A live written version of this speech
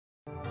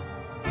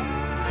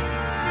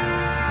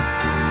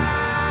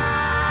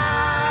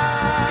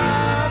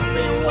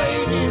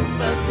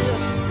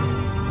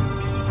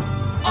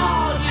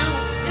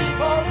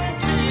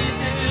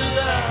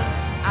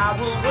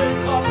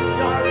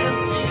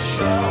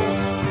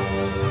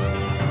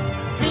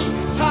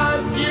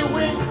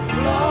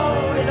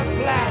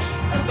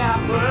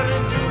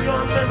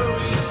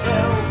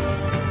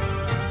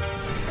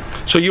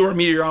So you were a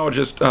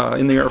meteorologist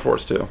in the Air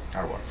Force too?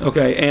 I was.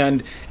 Okay,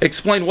 and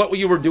explain what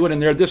you were doing in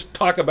there. Just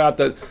talk about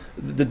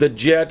the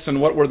jets and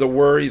what were the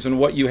worries and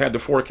what you had to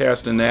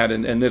forecast in that,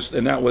 and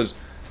that was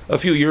a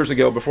few years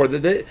ago. Before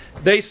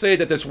they say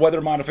that this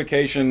weather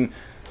modification,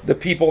 the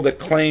people that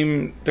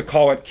claim to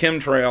call it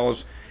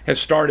chemtrails, has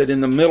started in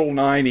the middle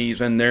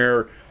 90s, and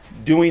they're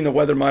doing the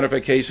weather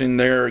modification,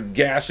 their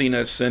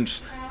gassiness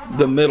since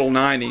the middle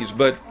 90s.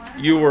 But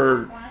you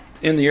were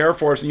in the Air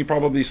Force and you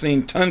probably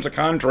seen tons of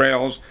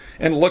contrails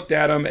and looked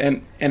at them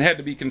and had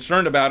to be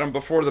concerned about them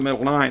before the middle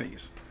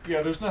 90s.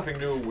 Yeah, there's nothing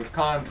new with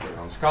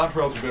contrails.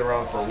 Contrails have been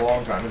around for a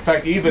long time. In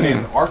fact, even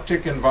in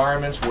Arctic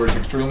environments where it's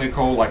extremely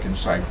cold, like in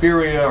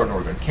Siberia or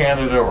northern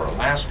Canada or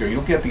Alaska,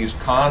 you'll get these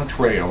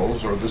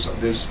contrails or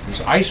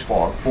this ice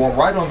fog form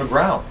right on the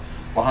ground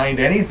behind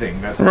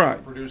anything that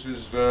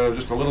produces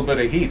just a little bit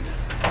of heat.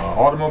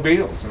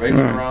 Automobiles, and they've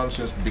been around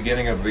since the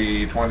beginning of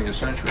the 20th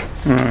century.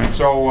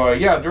 So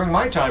yeah, during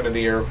my time in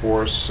the Air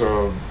Force,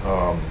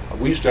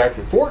 we used to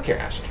actually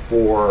forecast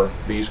for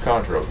these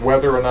contrails,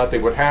 whether or not they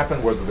would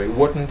happen, whether they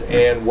wouldn't,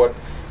 and what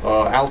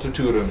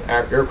altitude an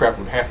aircraft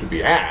would have to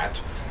be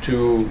at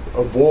to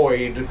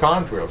avoid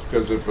contrails.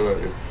 Because if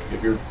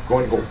you're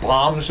going to go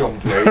bomb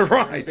someplace,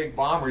 a big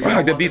bomber,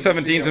 like the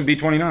B-17s and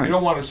B-29s, you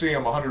don't want to see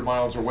them 100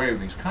 miles away with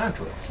these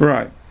contrails.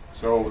 Right.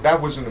 So that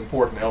was an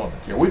important element.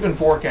 Yeah, we've been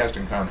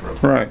forecasting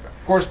contrails. Right.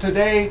 Of course,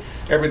 today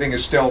everything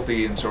is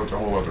stealthy, and so it's a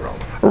whole other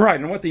element. Right.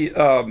 And what the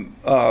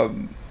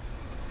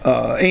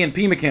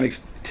A&P mechanics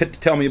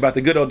tell me about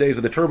the good old days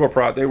of the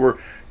turboprop, they were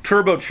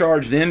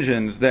turbocharged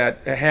engines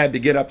that had to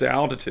get up to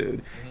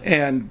altitude,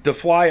 and to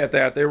fly at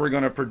that, they were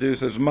going to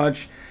produce as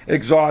much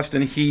exhaust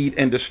and heat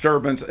and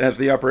disturbance as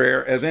the upper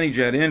air as any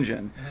jet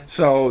engine.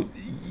 So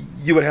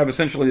you would have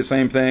essentially the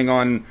same thing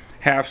on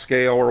half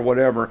scale or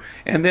whatever.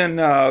 And then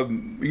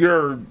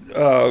you're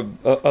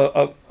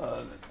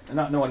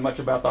not knowing much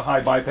about the high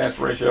bypass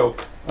ratio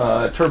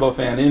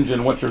turbofan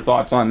engine. What's your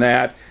thoughts on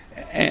that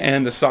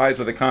and the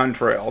size of the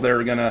contrail?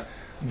 They're going to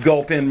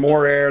gulp in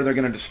more air, they're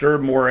going to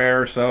disturb more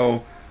air,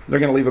 so they're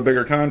going to leave a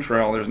bigger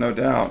contrail, there's no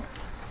doubt.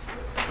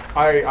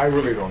 I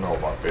really don't know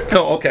about this.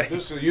 Oh, okay.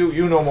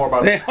 You know more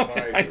about this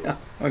than I do.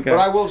 Okay. But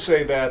I will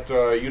say that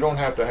you don't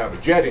have to have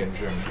a jet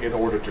engine in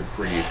order to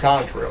create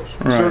contrails.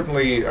 Right.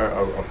 Certainly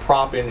a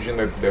prop engine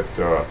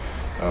that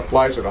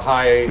flies at a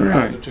high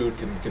altitude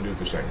can do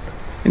the same thing.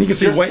 And you can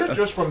see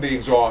just from the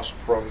exhaust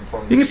from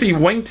you can see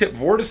wingtip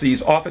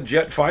vortices off of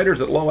jet fighters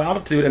at low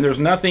altitude, and there's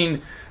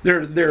nothing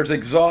there. There's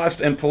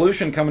exhaust and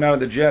pollution coming out of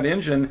the jet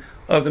engine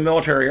of the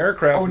military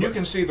aircraft. Oh, and you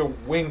can see the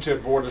wingtip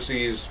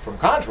vortices from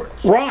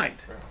contrails. Right.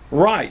 Yeah.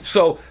 Right.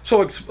 So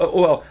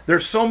well,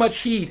 there's so much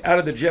heat out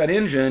of the jet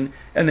engine,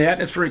 and the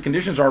atmospheric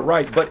conditions aren't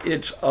right, but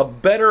it's a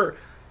better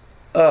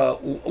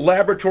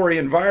laboratory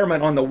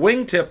environment on the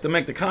wingtip to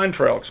make the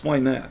contrail.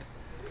 Explain that.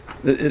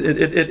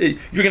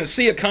 You're going to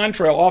see a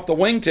contrail off the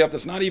wingtip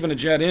that's not even a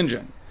jet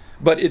engine,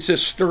 but it's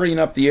just stirring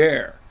up the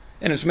air,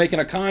 and it's making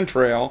a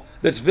contrail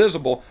that's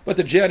visible, but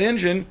the jet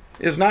engine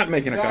is not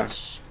making a contrail.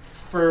 That's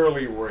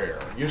fairly rare.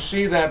 You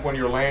see that when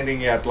you're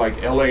landing at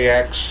like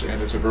LAX,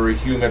 and it's a very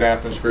humid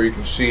atmosphere. You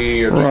can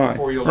see just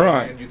before you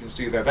land, you can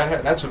see that.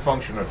 That's a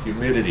function of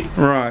humidity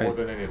more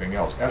than anything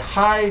else. At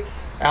high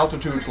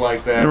altitudes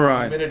like that,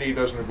 humidity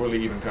doesn't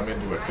really even come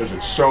into it because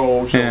it's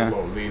so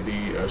low.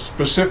 The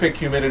specific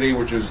humidity,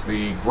 which is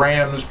the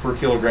grams per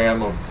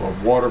kilogram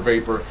of water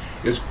vapor,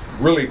 is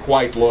really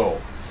quite low.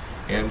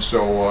 And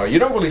so you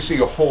don't really see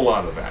a whole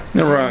lot of that.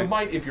 You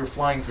might if you're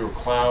flying through a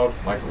cloud,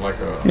 like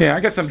a... Yeah, I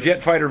got some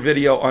jet fighter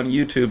video on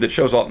YouTube that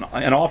shows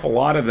an awful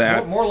lot of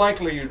that. More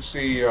likely you'd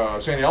see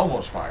St.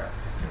 Elmo's fire,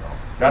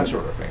 that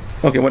sort of thing.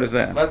 Okay, what is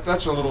that?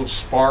 That's a little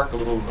spark, a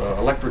little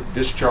electric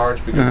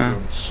discharge because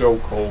it's so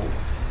cold.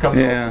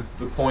 Comes off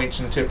the points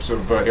and tips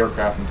of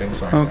aircraft and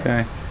things like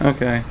that.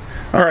 Okay.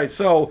 All right,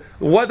 so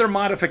weather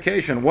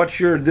modification, what's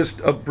your,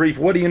 brief,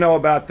 what do you know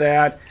about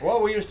that?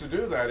 Well, we used to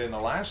do that in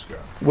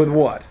Alaska. With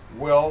what?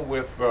 Well,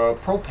 with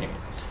propane.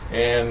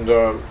 And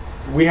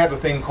we had a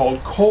thing called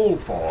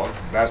cold fog.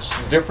 That's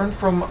different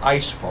from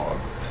ice fog.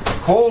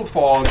 Cold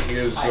fog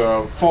is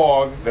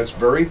fog that's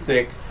very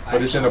thick,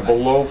 but it's in a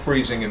below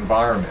freezing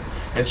environment.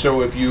 And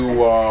so if you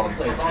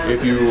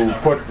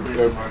put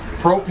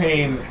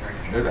propane,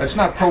 it's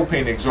not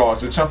propane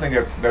exhaust, it's something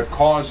that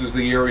causes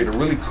the area to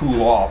really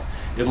cool off.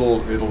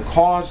 It'll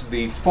cause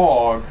the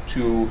fog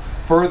to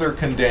further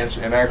condense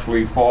and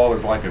actually fall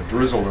as like a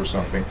drizzle or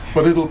something,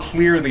 but it'll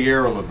clear the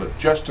air a little bit,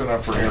 just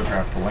enough for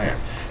aircraft to land.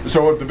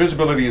 So if the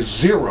visibility is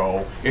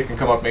 0, it can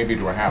come up maybe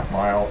to a half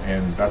mile,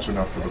 and that's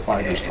enough for the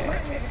fighters to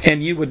land.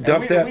 And you would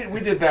dump that?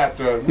 We did that.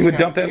 You would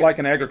dump that like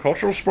an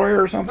agricultural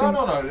sprayer or something?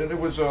 No. It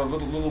was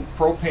little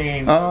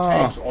propane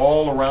tanks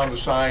all around the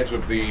sides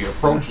of the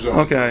approach zone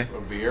of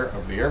the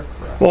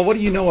aircraft. Well, what do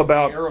you know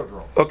about? The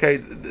aerodrome. Okay,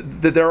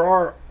 there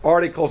are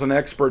articles and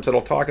experts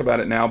that'll talk about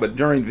it now, but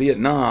during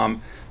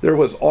Vietnam, there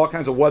was all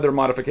kinds of weather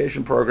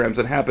modification programs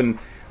that happened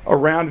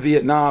around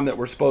Vietnam that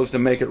were supposed to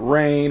make it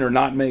rain or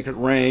not make it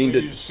rain. You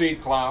use seed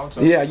clouds.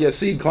 Yeah,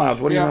 seed clouds.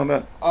 What do you know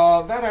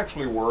about? That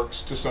actually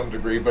works to some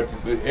degree, but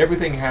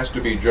everything has to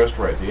be just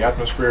right. The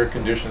atmospheric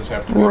conditions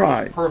have to be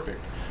just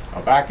perfect.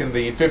 Back in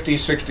the 50s,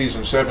 60s,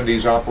 and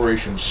 70s,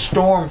 Operation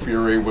Storm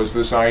Fury was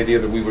this idea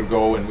that we would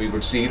go and we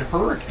would seed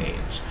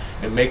hurricanes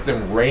and make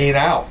them rain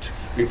out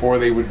before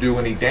they would do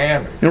any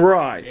damage.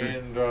 Right.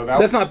 And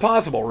that's not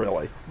possible,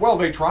 really. Well,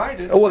 they tried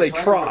it. Oh, well, they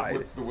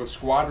tried. With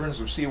squadrons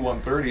of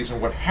C-130s,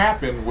 and what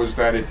happened was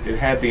that it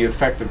had the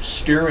effect of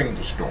steering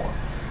the storm.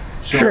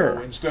 So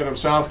instead of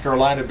South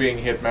Carolina being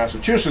hit,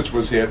 Massachusetts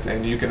was hit,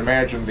 and you can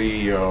imagine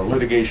the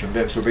litigation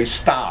then. So they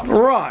stopped.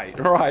 Right.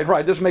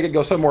 Just make it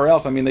go somewhere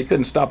else. I mean, they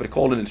couldn't stop it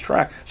cold in its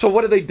track. So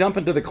what did they dump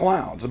into the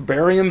clouds?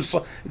 Barium,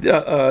 silver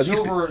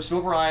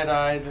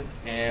iodide,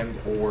 and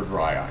or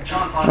dry ice.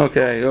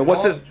 Okay.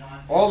 What's this?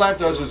 All that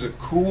does is it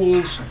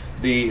cools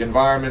the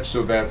environment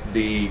so that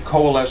the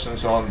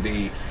coalescence on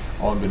the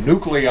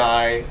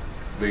nuclei,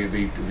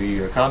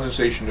 the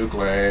condensation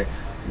nuclei,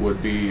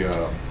 would be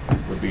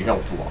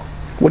helped along.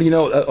 What do you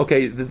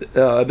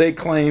know? They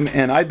claim,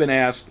 and I've been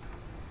asked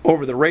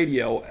over the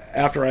radio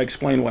after I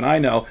explain what I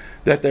know,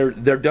 that they're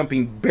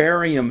dumping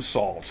barium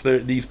salts.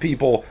 These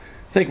people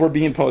think we're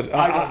being posed.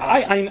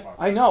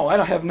 I know.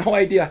 I have no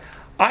idea.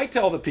 I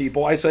tell the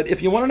people, I said,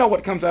 if you want to know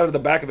what comes out of the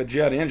back of a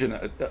jet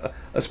engine,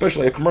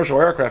 especially a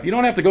commercial aircraft, you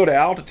don't have to go to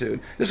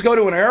altitude. Just go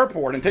to an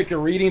airport and take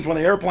your readings when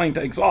the airplane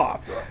takes off.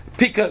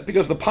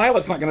 Because the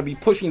pilot's not going to be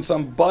pushing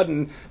some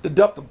button to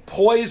dump the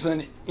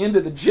poison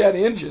into the jet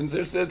engines.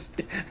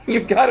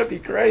 You've got to be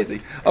crazy.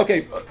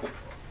 Okay.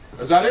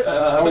 Is that it?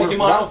 Thank you,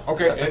 Miles.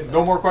 Okay,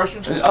 no more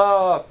questions?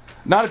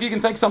 Not if you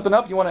can think something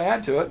up you want to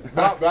add to it.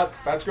 No,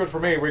 that's good for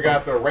me. We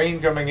got the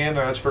rain coming in, and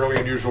that's fairly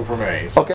unusual for me. Okay.